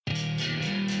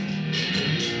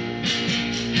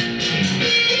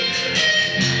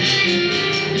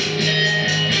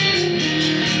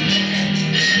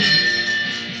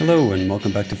Hello and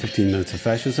welcome back to 15 Minutes of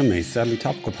Fascism, a sadly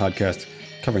topical podcast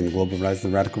covering the global rise of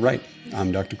the radical right.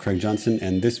 I'm Dr. Craig Johnson,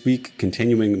 and this week,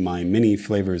 continuing my mini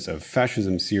Flavors of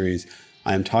Fascism series,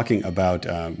 I am talking about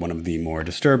one of the more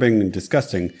disturbing and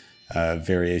disgusting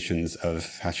variations of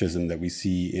fascism that we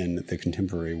see in the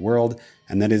contemporary world,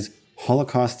 and that is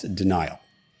Holocaust denial.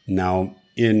 Now,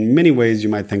 in many ways, you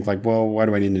might think like, well, why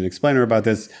do I need an explainer about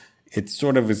this? It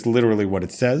sort of is literally what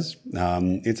it says.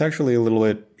 It's actually a little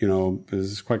bit,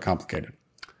 is quite complicated.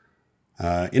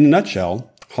 In a nutshell,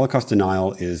 Holocaust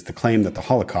denial is the claim that the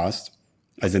Holocaust,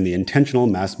 as in the intentional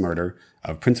mass murder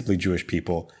of principally Jewish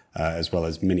people, as well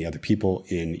as many other people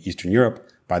in Eastern Europe,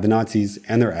 by the Nazis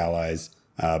and their allies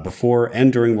before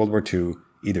and during World War II,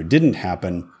 either didn't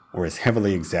happen or is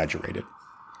heavily exaggerated.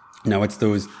 Now, it's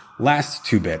those last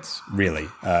two bits, really,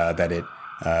 that it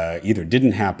either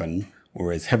didn't happen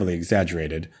or is heavily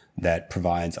exaggerated, that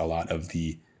provides a lot of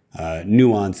the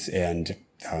nuance and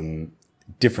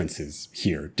differences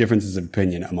here, differences of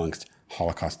opinion amongst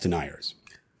Holocaust deniers.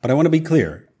 But I want to be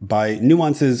clear. By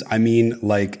nuances, I mean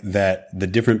like that the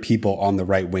different people on the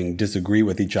right wing disagree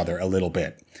with each other a little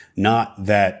bit. Not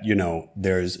that,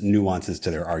 there's nuances to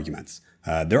their arguments.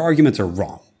 Their arguments are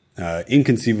wrong,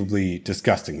 inconceivably,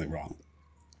 disgustingly wrong.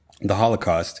 The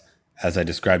Holocaust, as I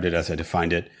described it, as I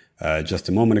defined it just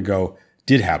a moment ago,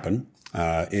 did happen.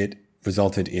 It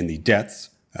resulted in the deaths,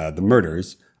 the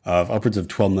murders of upwards of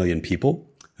 12 million people,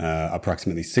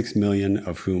 approximately 6 million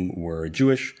of whom were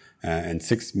Jewish, and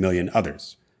 6 million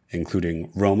others,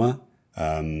 including Roma,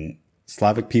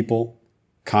 Slavic people,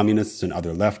 communists and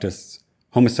other leftists,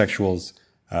 homosexuals,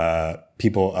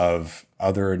 people of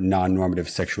other non-normative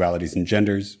sexualities and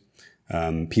genders,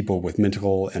 people with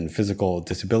mental and physical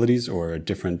disabilities or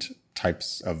different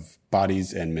types of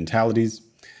bodies and mentalities,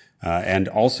 and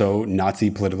also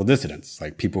Nazi political dissidents,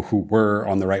 like people who were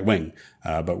on the right wing,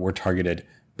 but were targeted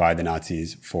by the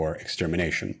Nazis for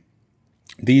extermination.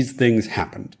 These things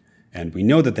happened, and we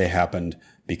know that they happened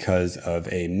because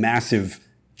of a massive,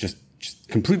 just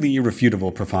completely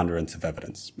irrefutable preponderance of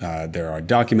evidence. There are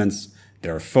documents,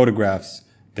 there are photographs,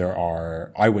 there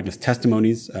are eyewitness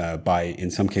testimonies by, in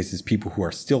some cases, people who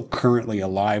are still currently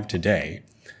alive today.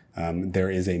 There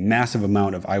is a massive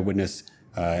amount of eyewitness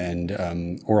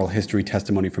and oral history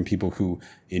testimony from people who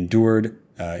endured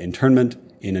internment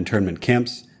in internment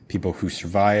camps, people who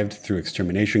survived through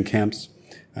extermination camps.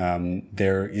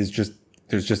 There's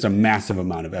just a massive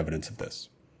amount of evidence of this.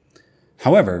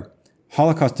 However,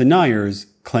 Holocaust deniers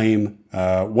claim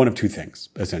one of two things,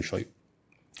 essentially.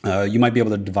 You might be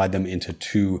able to divide them into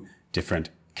two different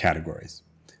categories.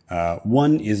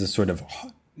 One is a sort of,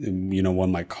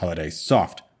 one might call it a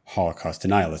soft Holocaust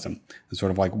denialism, a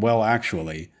sort of like, well,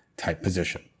 actually type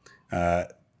position.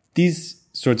 These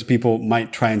sorts of people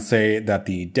might try and say that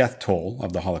the death toll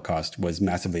of the Holocaust was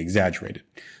massively exaggerated,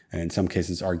 and in some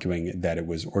cases arguing that it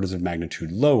was orders of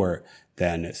magnitude lower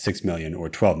than 6 million or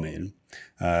 12 million.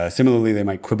 Similarly, they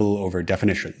might quibble over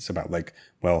definitions about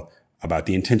about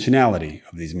the intentionality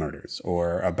of these murders,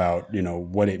 or about,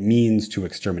 what it means to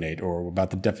exterminate, or about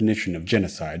the definition of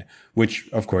genocide, which,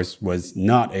 of course, was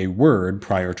not a word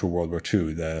prior to World War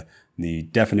II. The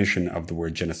definition of the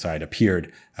word genocide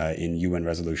appeared in UN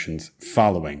resolutions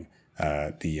following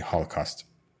the Holocaust.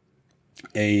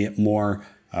 A more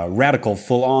radical,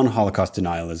 full-on Holocaust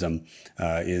denialism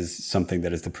is something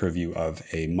that is the purview of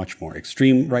a much more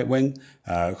extreme right wing,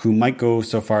 who might go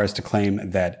so far as to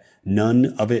claim that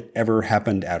none of it ever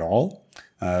happened at all.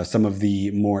 Some of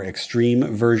the more extreme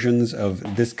versions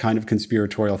of this kind of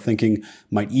conspiratorial thinking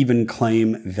might even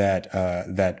claim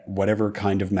that whatever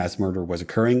kind of mass murder was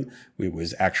occurring, it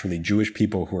was actually Jewish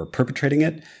people who were perpetrating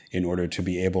it in order to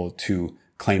be able to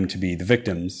claim to be the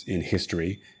victims in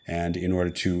history and in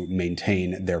order to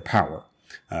maintain their power.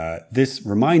 This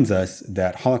reminds us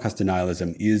that Holocaust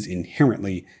denialism is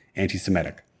inherently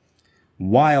anti-Semitic.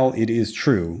 While it is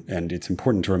true, and it's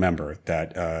important to remember,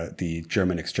 that the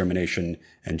German extermination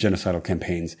and genocidal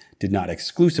campaigns did not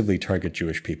exclusively target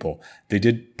Jewish people, they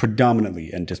did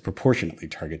predominantly and disproportionately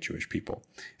target Jewish people,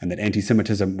 and that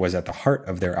anti-Semitism was at the heart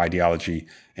of their ideology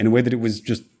in a way that it was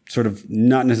just sort of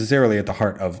not necessarily at the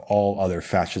heart of all other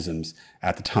fascisms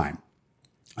at the time.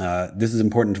 This is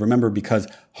important to remember because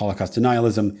Holocaust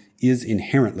denialism is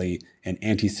inherently an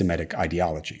anti-Semitic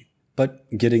ideology.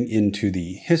 But getting into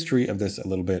the history of this a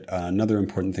little bit, another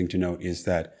important thing to note is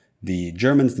that the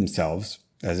Germans themselves,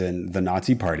 as in the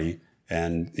Nazi Party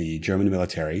and the German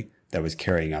military that was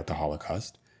carrying out the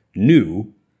Holocaust,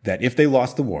 knew that if they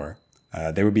lost the war,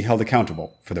 they would be held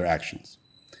accountable for their actions.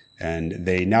 And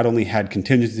they not only had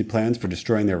contingency plans for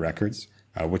destroying their records,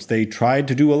 which they tried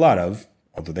to do a lot of,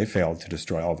 although they failed to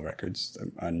destroy all the records.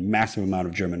 A massive amount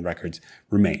of German records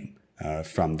remain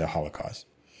from the Holocaust.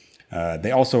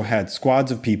 They also had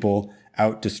squads of people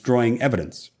out destroying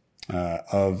evidence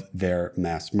of their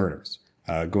mass murders,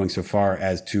 going so far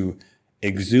as to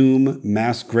exhume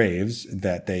mass graves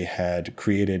that they had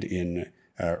created in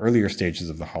earlier stages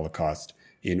of the Holocaust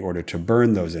in order to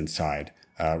burn those inside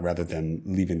rather than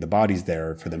leaving the bodies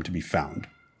there for them to be found.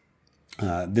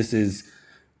 This is,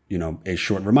 a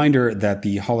short reminder that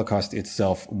the Holocaust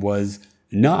itself was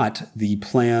not the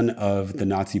plan of the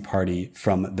Nazi Party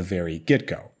from the very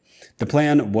get-go. The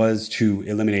plan was to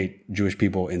eliminate Jewish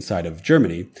people inside of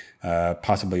Germany,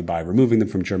 possibly by removing them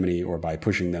from Germany or by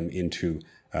pushing them into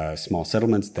small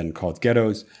settlements, then called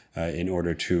ghettos, in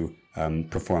order to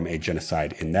perform a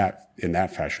genocide in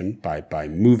that fashion by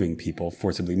moving people,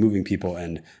 forcibly moving people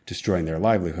and destroying their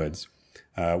livelihoods.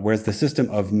 Whereas the system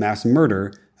of mass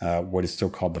murder, what is so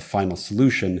called the final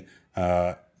solution,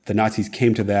 the Nazis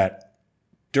came to that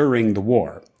during the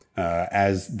war,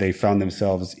 as they found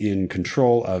themselves in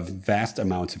control of vast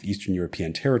amounts of Eastern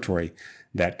European territory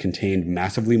that contained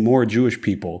massively more Jewish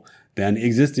people than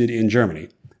existed in Germany.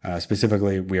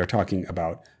 Specifically, we are talking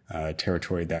about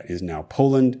territory that is now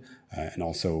Poland and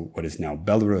also what is now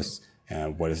Belarus,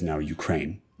 what is now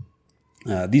Ukraine.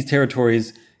 These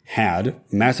territories had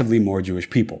massively more Jewish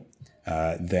people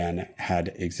than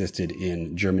had existed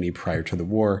in Germany prior to the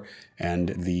war, and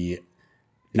the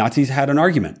Nazis had an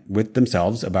argument with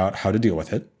themselves about how to deal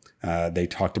with it. They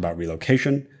talked about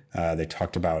relocation. They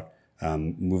talked about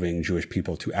moving Jewish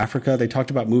people to Africa. They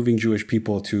talked about moving Jewish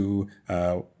people to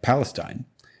Palestine.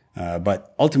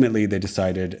 But ultimately, they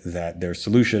decided that their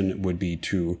solution would be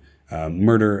to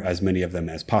murder as many of them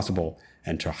as possible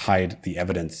and to hide the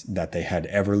evidence that they had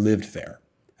ever lived there.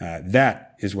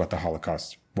 That is what the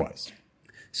Holocaust was.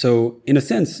 So, in a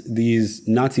sense, these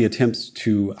Nazi attempts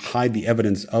to hide the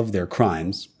evidence of their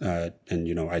crimes, and,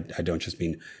 I don't just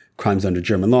mean crimes under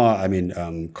German law, I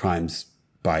mean crimes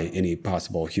by any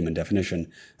possible human definition.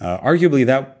 Arguably,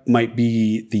 that might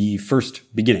be the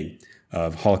first beginning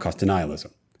of Holocaust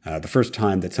denialism, the first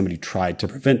time that somebody tried to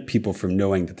prevent people from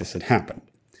knowing that this had happened.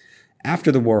 After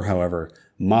the war, however,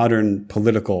 modern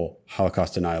political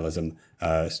Holocaust denialism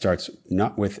starts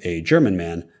not with a German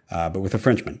man, but with a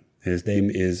Frenchman. His name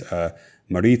is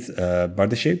Maurice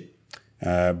Bardeche.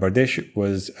 Bardeche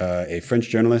was a French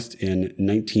journalist in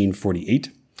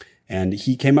 1948, and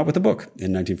he came out with a book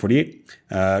in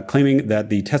 1948 claiming that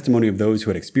the testimony of those who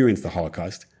had experienced the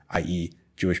Holocaust, i.e.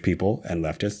 Jewish people and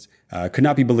leftists, could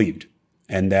not be believed,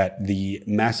 and that the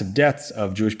massive deaths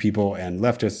of Jewish people and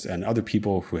leftists and other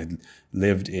people who had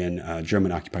lived in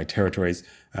German-occupied territories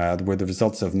were the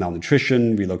results of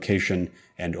malnutrition, relocation,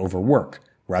 and overwork,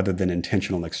 rather than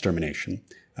intentional extermination.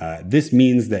 This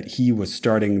means that he was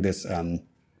starting this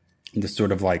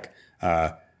sort of like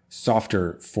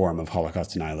softer form of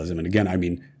Holocaust denialism. And again, I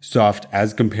mean soft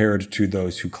as compared to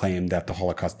those who claim that the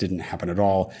Holocaust didn't happen at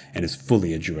all and is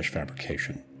fully a Jewish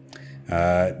fabrication.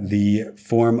 The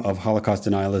form of Holocaust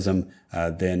denialism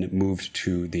then moved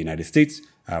to the United States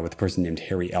with a person named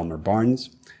Harry Elmer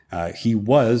Barnes. He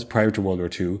was, prior to World War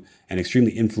II, an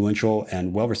extremely influential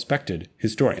and well-respected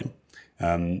historian.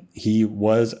 He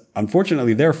was,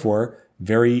 unfortunately, therefore,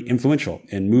 very influential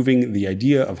in moving the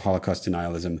idea of Holocaust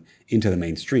denialism into the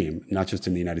mainstream, not just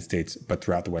in the United States, but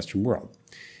throughout the Western world.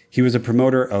 He was a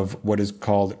promoter of what is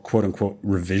called, quote-unquote,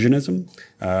 revisionism,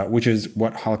 which is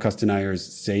what Holocaust deniers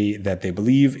say that they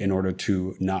believe in order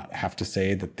to not have to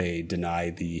say that they deny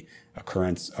the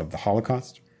occurrence of the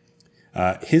Holocaust.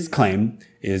 His claim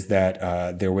is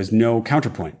that there was no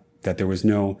counterpoint, that there was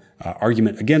no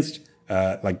argument against,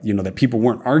 that people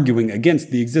weren't arguing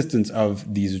against the existence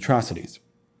of these atrocities,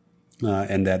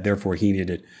 and that therefore he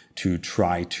needed to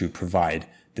try to provide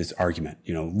this argument,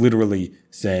 literally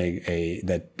saying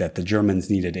that the Germans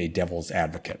needed a devil's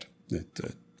advocate. It's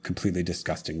a completely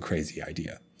disgusting, crazy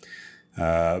idea.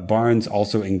 Barnes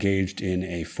also engaged in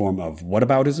a form of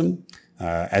whataboutism,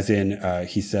 as in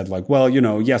he said,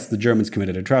 yes, the Germans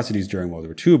committed atrocities during World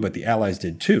War II, but the Allies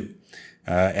did too.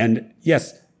 And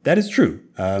yes, that is true.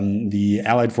 The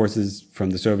Allied forces from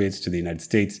the Soviets to the United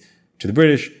States to the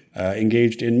British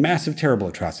engaged in massive, terrible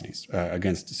atrocities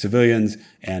against civilians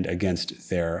and against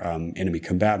their enemy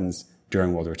combatants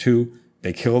during World War II.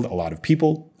 They killed a lot of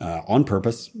people on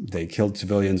purpose. They killed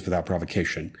civilians without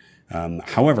provocation.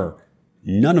 However,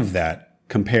 none of that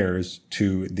compares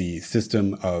to the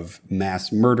system of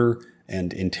mass murder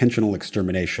and intentional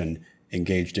extermination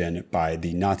engaged in by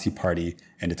the Nazi Party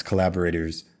and its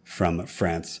collaborators from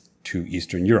France to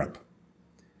Eastern Europe.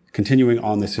 Continuing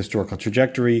on this historical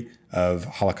trajectory of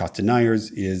Holocaust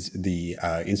deniers is the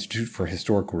Institute for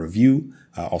Historical Review,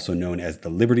 also known as the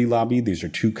Liberty Lobby. These are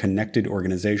two connected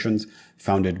organizations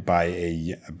founded by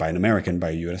an American,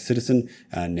 by a U.S. citizen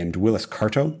named Willis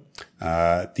Carto.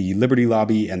 The Liberty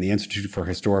Lobby and the Institute for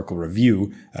Historical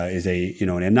Review is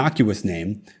an innocuous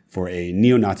name for a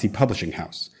neo-Nazi publishing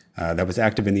house that was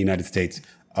active in the United States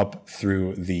up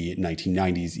through the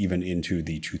 1990s, even into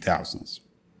the 2000s.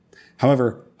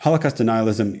 However, Holocaust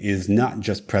denialism is not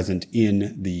just present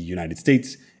in the United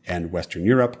States and Western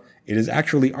Europe. It is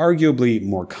actually arguably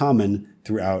more common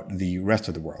throughout the rest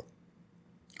of the world.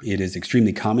 It is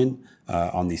extremely common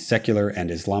on the secular and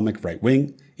Islamic right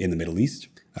wing in the Middle East,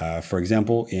 for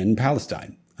example, in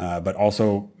Palestine, but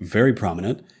also very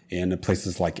prominent in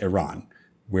places like Iran,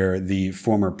 where the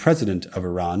former president of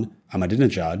Iran,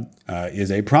 Ahmadinejad,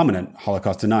 is a prominent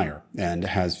Holocaust denier and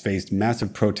has faced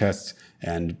massive protests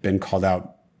and been called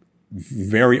out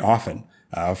very often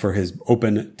for his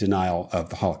open denial of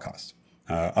the Holocaust.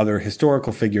 Other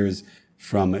historical figures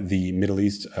from the Middle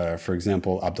East, for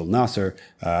example, Abdel Nasser,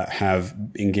 have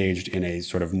engaged in a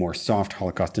sort of more soft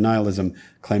Holocaust denialism,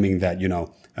 claiming that,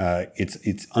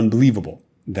 it's unbelievable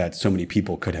that so many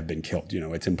people could have been killed.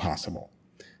 It's impossible.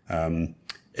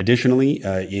 Additionally,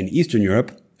 in Eastern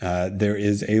Europe, there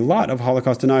is a lot of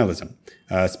Holocaust denialism,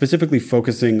 specifically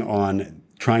focusing on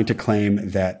trying to claim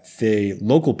that the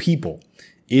local people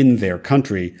in their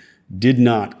country did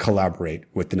not collaborate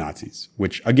with the Nazis,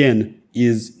 which, again,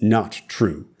 is not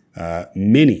true.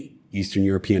 Many Eastern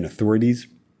European authorities,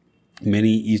 many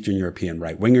Eastern European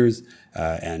right-wingers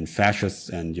and fascists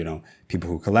and, people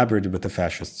who collaborated with the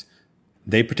fascists,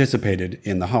 they participated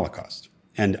in the Holocaust.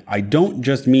 And I don't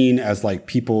just mean as like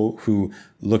people who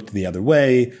looked the other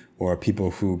way or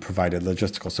people who provided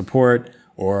logistical support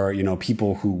or,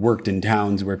 people who worked in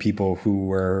towns where people who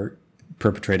were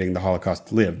perpetrating the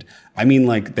Holocaust lived. I mean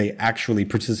like they actually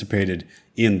participated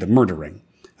in the murdering.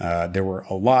 There were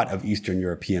a lot of Eastern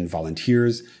European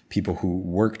volunteers, people who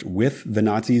worked with the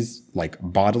Nazis, like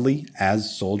bodily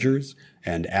as soldiers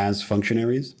and as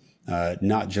functionaries.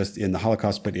 Not just in the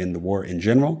Holocaust, but in the war in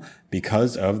general,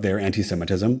 because of their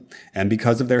anti-Semitism and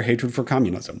because of their hatred for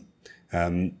communism.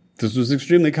 This was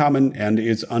extremely common, and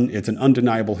it's an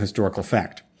undeniable historical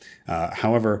fact.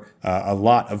 However, a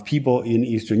lot of people in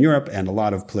Eastern Europe and a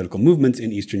lot of political movements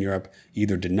in Eastern Europe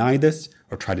either deny this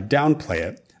or try to downplay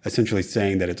it, essentially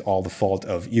saying that it's all the fault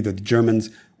of either the Germans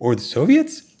or the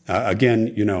Soviets.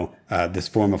 Again, this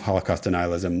form of Holocaust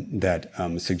denialism that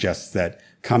suggests that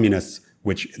communists,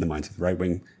 which in the minds of the right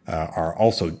wing are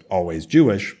also always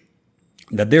Jewish,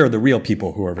 that they're the real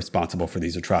people who are responsible for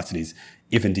these atrocities,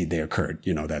 if indeed they occurred.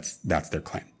 That's their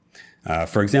claim.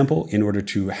 For example, in order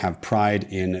to have pride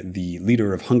in the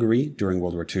leader of Hungary during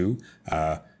World War II,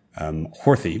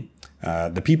 Horthy,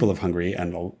 the people of Hungary,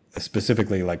 and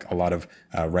specifically like a lot of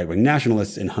right-wing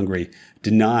nationalists in Hungary,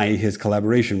 deny his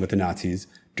collaboration with the Nazis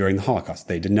during the Holocaust.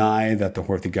 They deny that the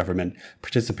Horthy government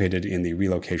participated in the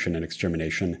relocation and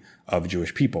extermination of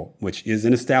Jewish people, which is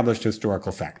an established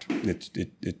historical fact. It's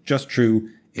just true.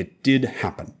 It did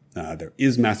happen. There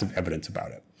is massive evidence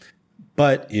about it.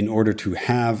 But in order to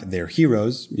have their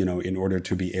heroes, in order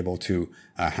to be able to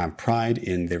have pride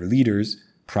in their leaders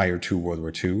prior to World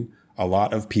War II, a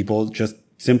lot of people just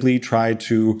simply try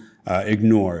to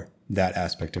ignore that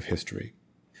aspect of history.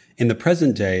 In the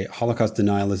present day, Holocaust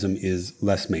denialism is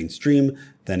less mainstream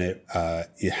than it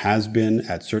has been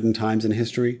at certain times in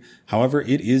history. However,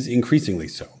 it is increasingly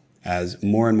so, as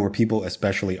more and more people,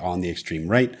 especially on the extreme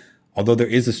right, although there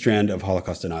is a strand of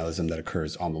Holocaust denialism that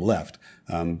occurs on the left,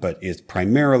 but is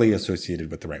primarily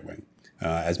associated with the right wing.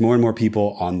 As more and more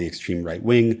people on the extreme right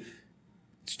wing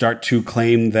start to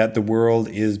claim that the world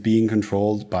is being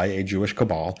controlled by a Jewish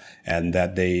cabal and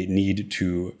that they need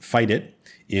to fight it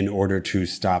in order to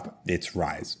stop its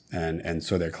rise. And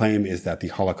so their claim is that the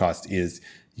Holocaust is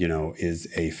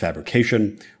a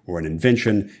fabrication or an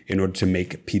invention in order to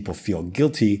make people feel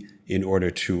guilty in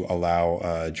order to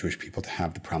allow Jewish people to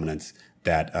have the prominence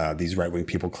that these right-wing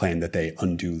people claim that they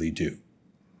unduly do.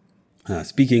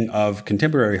 Speaking of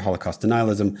contemporary Holocaust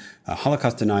denialism,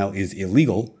 Holocaust denial is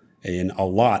illegal in a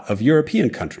lot of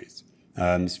European countries.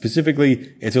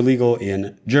 Specifically, it's illegal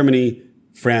in Germany,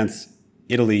 France,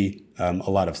 Italy,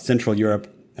 a lot of Central Europe,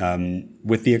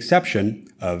 with the exception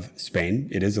of Spain.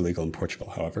 It is illegal in Portugal,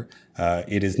 however.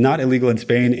 It is not illegal in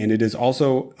Spain, and it is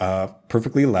also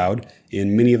perfectly allowed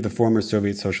in many of the former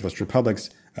Soviet socialist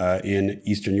republics in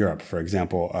Eastern Europe. For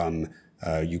example,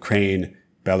 Ukraine,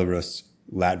 Belarus,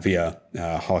 Latvia,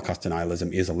 Holocaust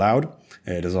denialism is allowed.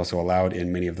 It is also allowed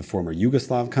in many of the former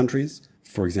Yugoslav countries.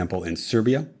 For example, in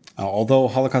Serbia, although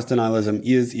Holocaust denialism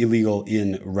is illegal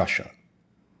in Russia.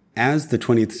 As the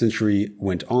 20th century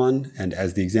went on, and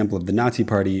as the example of the Nazi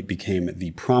Party became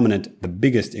the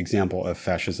biggest example of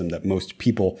fascism that most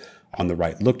people on the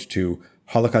right looked to,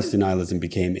 Holocaust denialism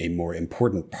became a more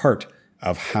important part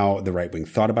of how the right wing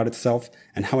thought about itself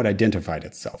and how it identified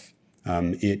itself.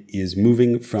 It is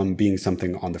moving from being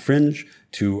something on the fringe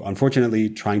to, unfortunately,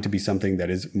 trying to be something that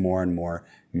is more and more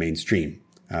mainstream.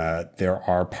 There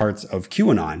are parts of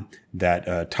QAnon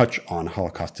that touch on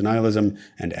Holocaust denialism,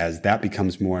 and as that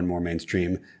becomes more and more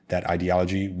mainstream, that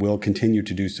ideology will continue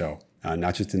to do so,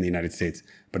 not just in the United States,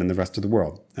 but in the rest of the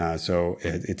world. So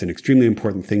it's an extremely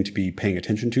important thing to be paying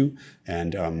attention to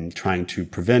and trying to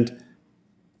provide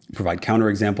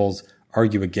counterexamples,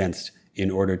 argue against, in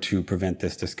order to prevent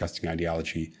this disgusting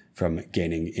ideology from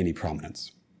gaining any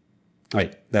prominence. All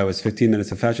right, that was 15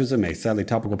 Minutes of Fascism, a sadly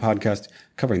topical podcast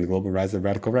covering the global rise of the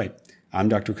radical right. I'm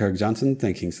Dr. Craig Johnson,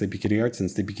 thanking Sleepy Kitty Arts and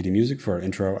Sleepy Kitty Music for our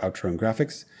intro, outro, and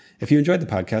graphics. If you enjoyed the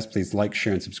podcast, please like,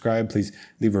 share, and subscribe. Please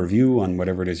leave a review on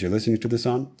whatever it is you're listening to this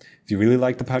on. If you really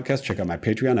like the podcast, check out my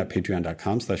Patreon at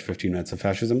patreon.com/15 Minutes of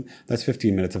Fascism. That's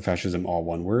 15 Minutes of Fascism, all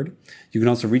one word. You can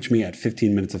also reach me at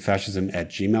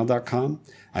 15minutesofascism@gmail.com.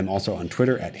 I'm also on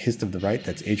Twitter at Hist of the Right.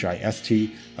 That's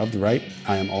HIST of the Right.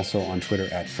 I am also on Twitter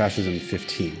at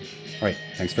Fascism15. All right,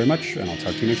 thanks very much, and I'll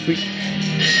talk to you next week.